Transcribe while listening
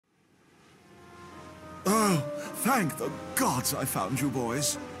Oh, thank the gods I found you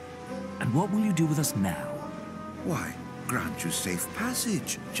boys. And what will you do with us now? Why, grant you safe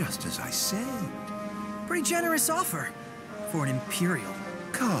passage, just as I said. Pretty generous offer for an Imperial.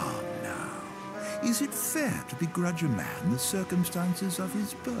 Come now. Is it fair to begrudge a man the circumstances of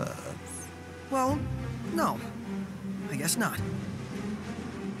his birth? Well, no. I guess not.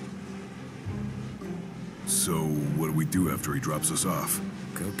 So, what do we do after he drops us off?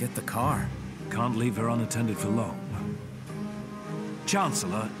 Go get the car. Can't leave her unattended for long.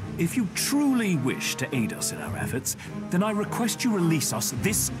 Chancellor, if you truly wish to aid us in our efforts, then I request you release us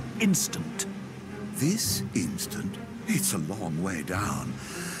this instant. This instant? It's a long way down.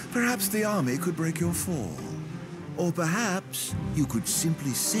 Perhaps the army could break your fall. Or perhaps you could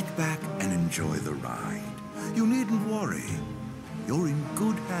simply sit back and enjoy the ride. You needn't worry. You're in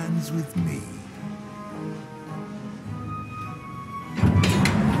good hands with me.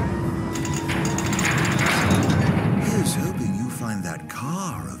 Here's hoping you find that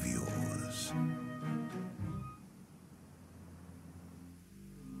car of yours.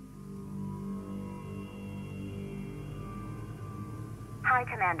 High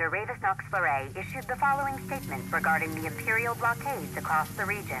Commander Ravis Nox Fleury issued the following statement regarding the Imperial blockades across the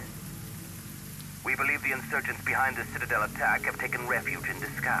region. We believe the insurgents behind the Citadel attack have taken refuge in the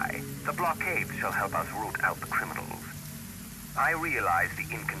sky. The blockades shall help us root out the criminals. I realize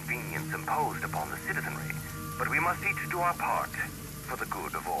the inconvenience imposed upon the citizenry, but we must each do our part for the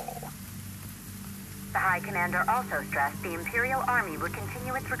good of all. The High Commander also stressed the Imperial Army would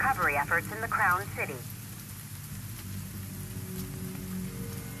continue its recovery efforts in the Crown City.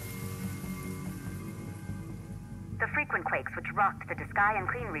 The frequent quakes which rocked the Disgaea and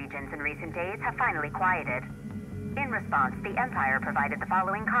Clean regions in recent days have finally quieted. In response, the Empire provided the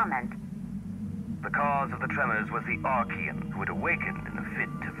following comment. The cause of the tremors was the Archaean, who had awakened in a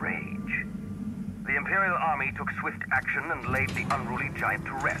fit of rage. The Imperial Army took swift action and laid the unruly giant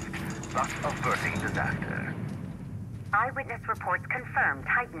to rest, thus averting disaster. Eyewitness reports confirm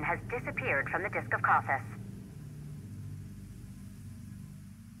Titan has disappeared from the Disk of Kothis.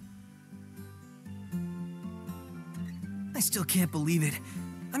 I still can't believe it.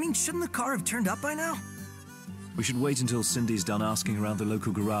 I mean, shouldn't the car have turned up by now? We should wait until Cindy's done asking around the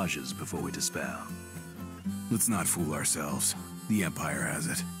local garages before we despair. Let's not fool ourselves. The Empire has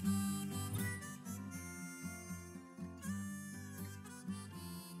it.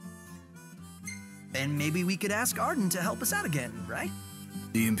 And maybe we could ask Arden to help us out again, right?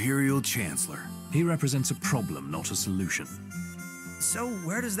 The Imperial Chancellor. He represents a problem, not a solution. So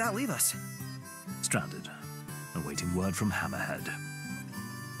where does that leave us? Stranded, awaiting word from Hammerhead.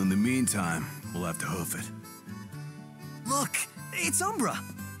 In the meantime, we'll have to hoof it. Look, it's Umbra!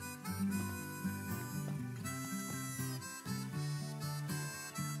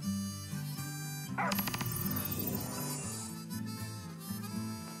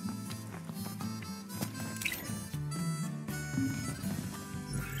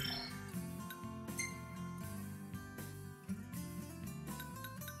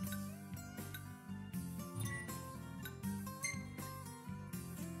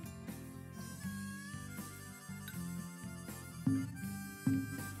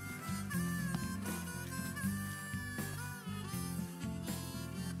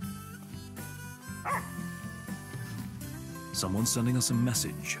 Someone's sending us a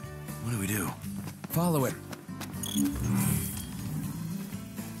message. What do we do? Follow it.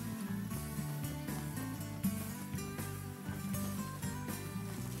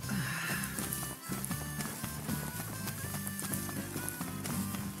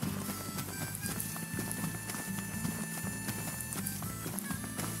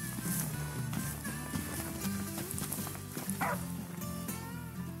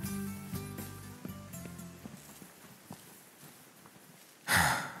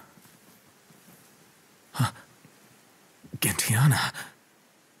 Gentiana.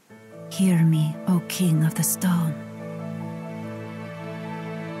 Hear me, O King of the Stone.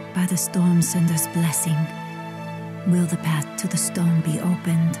 By the Stormsender's blessing, will the path to the stone be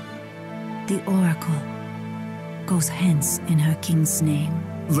opened. The Oracle goes hence in her king's name.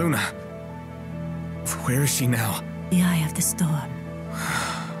 Luna. Where is she now? The Eye of the Storm.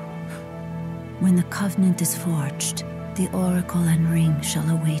 When the Covenant is forged, the Oracle and Ring shall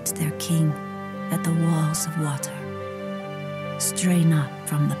await their king at the walls of water. Stray not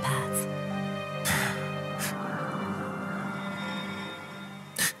from the path.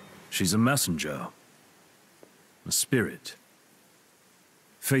 She's a messenger. A spirit.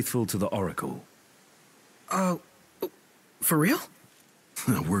 Faithful to the Oracle. For real?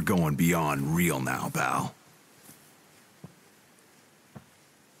 We're going beyond real now, pal.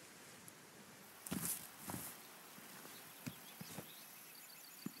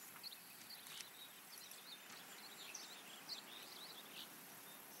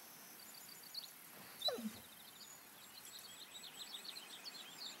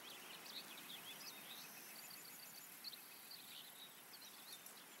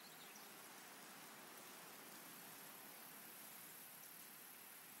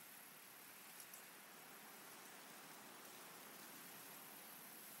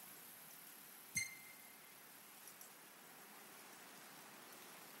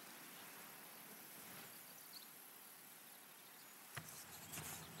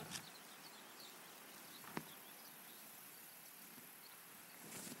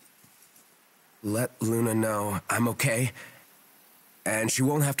 let Luna know I'm okay, and she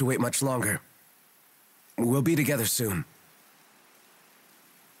won't have to wait much longer. We'll be together soon.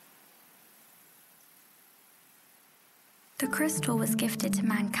 The crystal was gifted to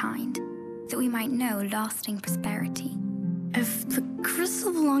mankind, that we might know lasting prosperity. If the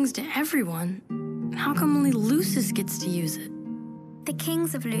crystal belongs to everyone, how come only Lucis gets to use it? The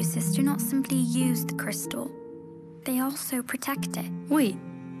kings of Lucis do not simply use the crystal. They also protect it. Wait,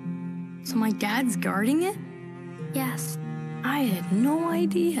 so my dad's guarding it? Yes. I had no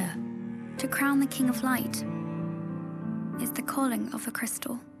idea. To crown the King of Light is the calling of the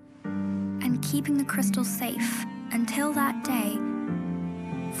crystal. And keeping the crystal safe until that day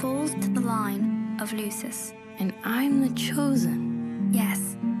falls to the line of Lucis. And I'm the chosen.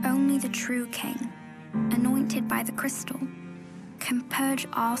 Yes, only the true king, anointed by the crystal, can purge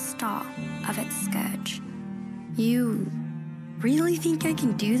our star of its scourge. You really think I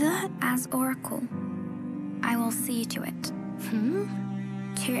can do that? As Oracle, I will see to it.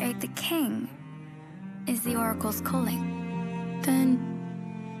 To aid the king is the Oracle's calling. Then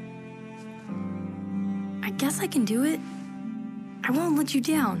I guess I can do it. I won't let you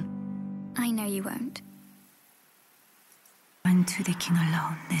down. I know you won't. And to the king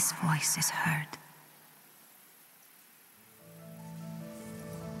alone this voice is heard.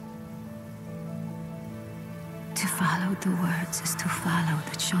 To follow the words is to follow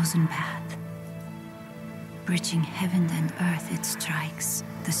the chosen path. Bridging heaven and earth it strikes,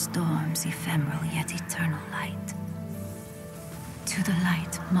 the storm's ephemeral yet eternal light. To the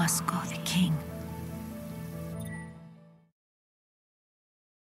light must go the king.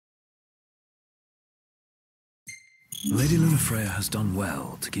 Lady Lunafreya has done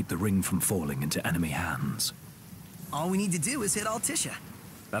well to keep the ring from falling into enemy hands. All we need to do is hit Altissia.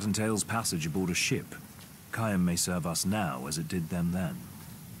 That entails passage aboard a ship. Caelum may serve us now as it did them then.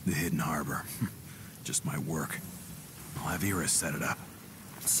 The hidden harbor. Just my work. I'll have Iris set it up.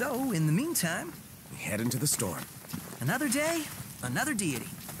 So, in the meantime, We head into the storm. another day, another deity.